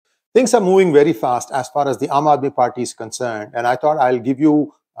Things are moving very fast as far as the Aadmi Party is concerned, and I thought I'll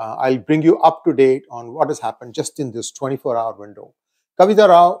bring you up to date on what has happened just in this 24-hour window. Kavitha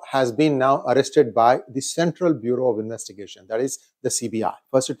Rao has been now arrested by the Central Bureau of Investigation, that is the CBI.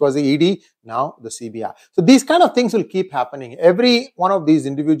 First it was the ED, now the CBI. So these kind of things will keep happening. Every one of these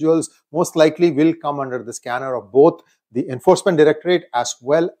individuals most likely will come under the scanner of both the Enforcement Directorate as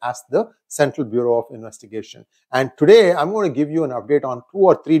well as the Central Bureau of Investigation. And today I'm going to give you an update on 2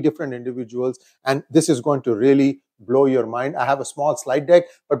 or 3 different individuals, and this is going to really blow your mind. I have a small slide deck,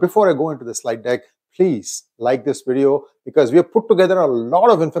 but before I go into the slide deck, please like this video because we have put together a lot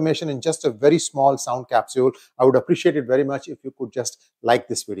of information in just a very small sound capsule. I would appreciate it very much if you could just like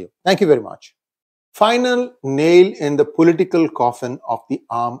this video. Thank you very much. Final nail in the political coffin of the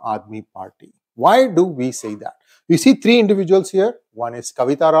Aam Aadmi Party. Why do we say that? We see 3 individuals here. One is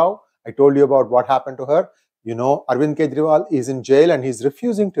Kavitha Rao. I told you about what happened to her. You know, Arvind Kejriwal is in jail and he's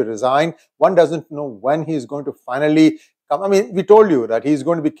refusing to resign. One doesn't know when he's going to finally come. I mean, we told you that he's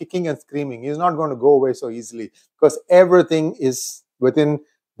going to be kicking and screaming. He's not going to go away so easily because everything is within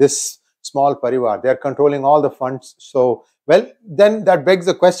this small parivar. They're controlling all the funds. So, well, then that begs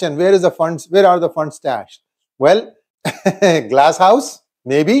the question, where is the funds? Where are the funds stashed? Well, glass house,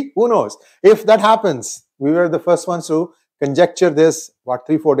 maybe, who knows? If that happens, we were the first ones to conjecture this,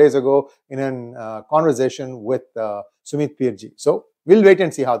 3-4 days ago in a conversation with Sumit PG. So we'll wait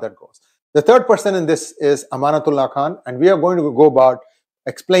and see how that goes. The third person in this is Amanatullah Khan, and we are going to go about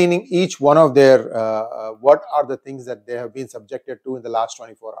explaining each one of their, what are the things that they have been subjected to in the last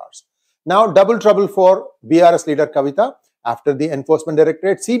 24 hours. Now, double trouble for BRS leader Kavitha after the Enforcement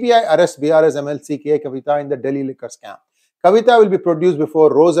Directorate. CBI arrests BRS MLC Kavitha in the Delhi liquor scam. Kavitha will be produced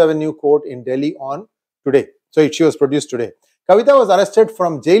before Rose Avenue Court in Delhi on today. So she was produced today. Kavitha was arrested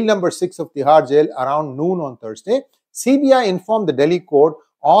from jail number 6 of 𝙒𝙧𝙤𝙀𝙁 around noon on Thursday. CBI informed the Delhi court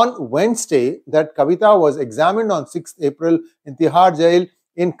on Wednesday that Kavitha was examined on 6th April in 𝙒𝙧𝙁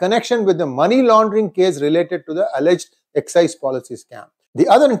in connection with the money laundering case related to the alleged excise policy scam. The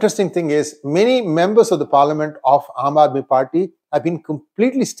other interesting thing is many members of the parliament of Aam Aadmi Party have been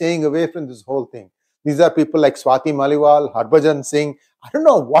completely staying away from this whole thing. These are people like Swati Maliwal, Harbhajan Singh. I don't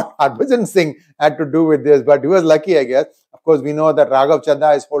know what Harbhajan Singh had to do with this, but he was lucky, I guess. Of course, we know that Raghav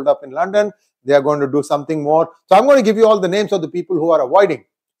Chadha is holed up in London. They are going to do something more. So I'm going to give you all the names of the people who are avoiding.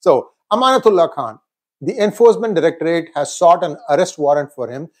 So Amanatullah Khan, the Enforcement Directorate has sought an arrest warrant for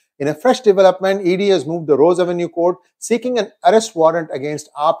him. In a fresh development, ED has moved the Rose Avenue Court seeking an arrest warrant against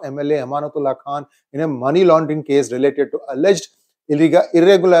AAP MLA Amanatullah Khan in a money laundering case related to alleged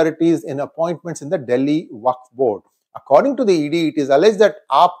irregularities in appointments in the Delhi Waqf Board. According to the ED, it is alleged that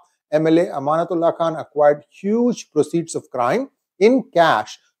AAP MLA Amanatullah Khan acquired huge proceeds of crime in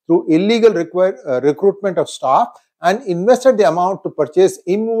cash through illegal recruitment of staff and invested the amount to purchase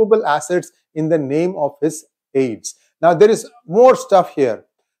immovable assets in the name of his aides. Now, there is more stuff here.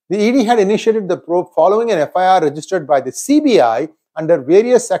 The ED had initiated the probe following an FIR registered by the CBI under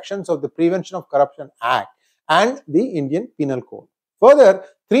various sections of the Prevention of Corruption Act and the Indian Penal Code. Further,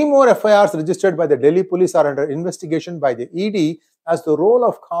 3 more FIRs registered by the Delhi police are under investigation by the ED as the role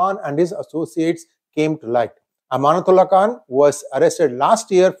of Khan and his associates came to light. Amanatullah Khan was arrested last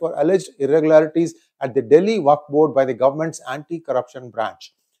year for alleged irregularities at the Delhi Waqf Board by the government's anti-corruption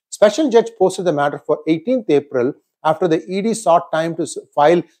branch. Special judge posted the matter for 18th April after the ED sought time to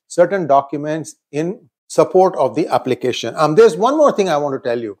file certain documents in support of the application. There's one more thing I want to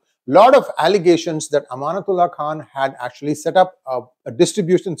tell you. Lot of allegations that Amanatullah Khan had actually set up a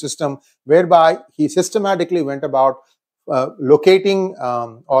distribution system whereby he systematically went about locating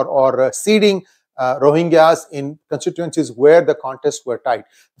or seeding Rohingyas in constituencies where the contests were tight.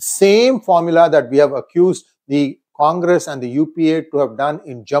 Same formula that we have accused the Congress and the UPA to have done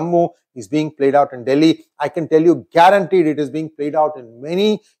in Jammu is being played out in Delhi. I can tell you, guaranteed, it is being played out in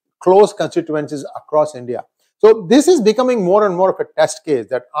many close constituencies across India. So this is becoming more and more of a test case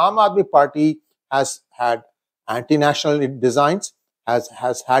that Aam Aadmi Party has had anti-national designs,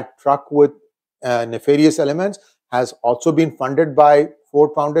 has had truck with nefarious elements, has also been funded by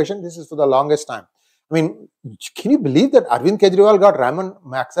Ford Foundation. This is for the longest time. I mean, can you believe that Arvind Kejriwal got Raman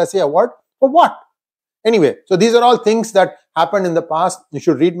Magsaysay Award? For what? Anyway, so these are all things that happened in the past. You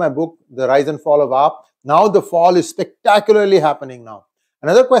should read my book, The Rise and Fall of AAP. Now the fall is spectacularly happening now.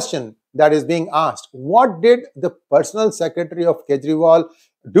 Another question that is being asked, what did the personal secretary of Kejriwal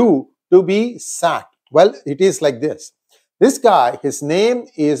do to be sacked? Well, it is like this. This guy, his name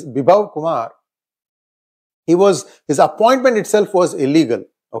is Bibhav Kumar. His appointment itself was illegal,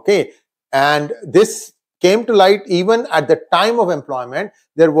 okay? And this came to light even at the time of employment.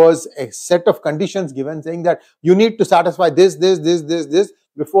 There was a set of conditions given saying that you need to satisfy this.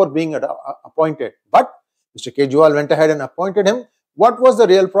 before being appointed. But Mr. Kejriwal went ahead and appointed him. What was the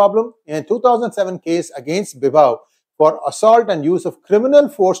real problem? In a 2007 case against 𝗣𝗽𝗼 for assault and use of criminal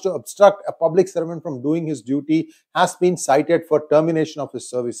force to obstruct a public servant from doing his duty has been cited for termination of his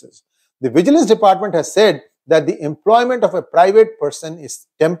services. The Vigilance Department has said that the employment of a private person is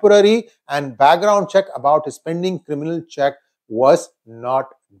temporary and background check about his pending criminal check was not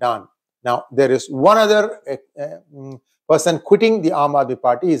done. Now, there is one other person quitting the Aam Aadmi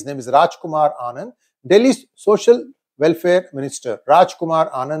Party. His name is Rajkumar Anand. Delhi's Social Welfare Minister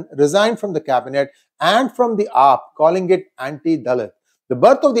Rajkumar Anand resigned from the cabinet and from the AAP, calling it anti-Dalit. The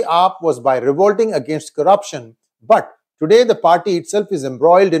birth of the AAP was by revolting against corruption, but today the party itself is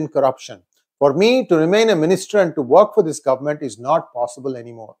embroiled in corruption. For me to remain a minister and to work for this government is not possible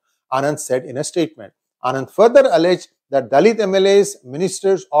anymore, Anand said in a statement. Anand further alleged that Dalit MLAs,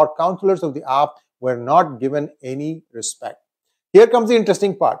 ministers or councillors of the AAP were not given any respect. Here comes the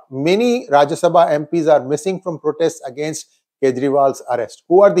interesting part. Many Rajya Sabha MPs are missing from protests against Kejriwal's arrest.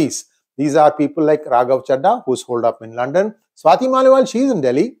 Who are these? These are people like Raghav Chadha, who's holed up in London. Swati Maliwal, she is in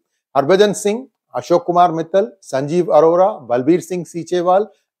Delhi. Harbhajan Singh, Ashok Kumar Mittal, Sanjeev Arora, Balbir Singh Seechewal,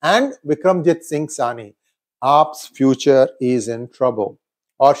 and Vikramjit Singh Sani. AAP's future is in trouble.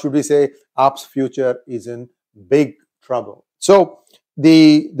 Or should we say, AAP's future is in big trouble. So,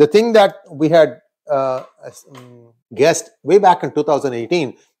 the thing that we had guessed way back in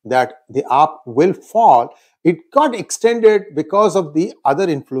 2018 that the AAP will fall, it got extended because of the other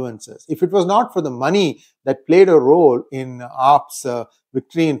influences. If it was not for the money that played a role in AAP's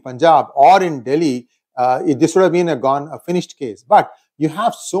victory in Punjab or in Delhi, this would have been a finished case. But you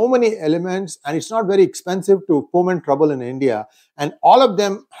have so many elements and it's not very expensive to foment trouble in India. And all of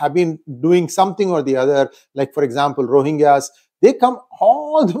them have been doing something or the other. Like, for example, Rohingyas, they come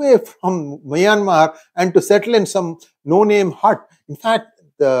all the way from Myanmar and to settle in some no-name hut. In fact,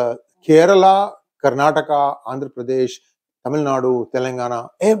 the Kerala, Karnataka, Andhra Pradesh, Tamil Nadu, Telangana,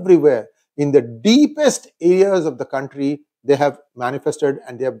 everywhere, in the deepest areas of the country, they have manifested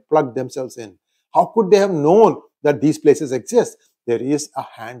and they have plugged themselves in. How could they have known that these places exist? There is a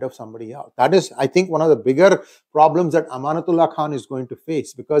hand of somebody else. That is, I think, one of the bigger problems that Amanatullah Khan is going to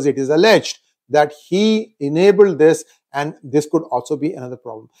face, because it is alleged that he enabled this, and this could also be another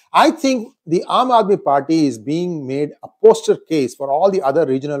problem. I think the Aam Aadmi Party is being made a poster case for all the other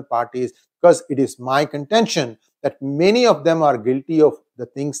regional parties, because it is my contention that many of them are guilty of the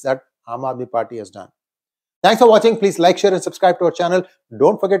things that Aam Aadmi Party has done. Thanks for watching. Please like, share and subscribe to our channel.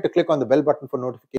 Don't forget to click on the bell button for notifications.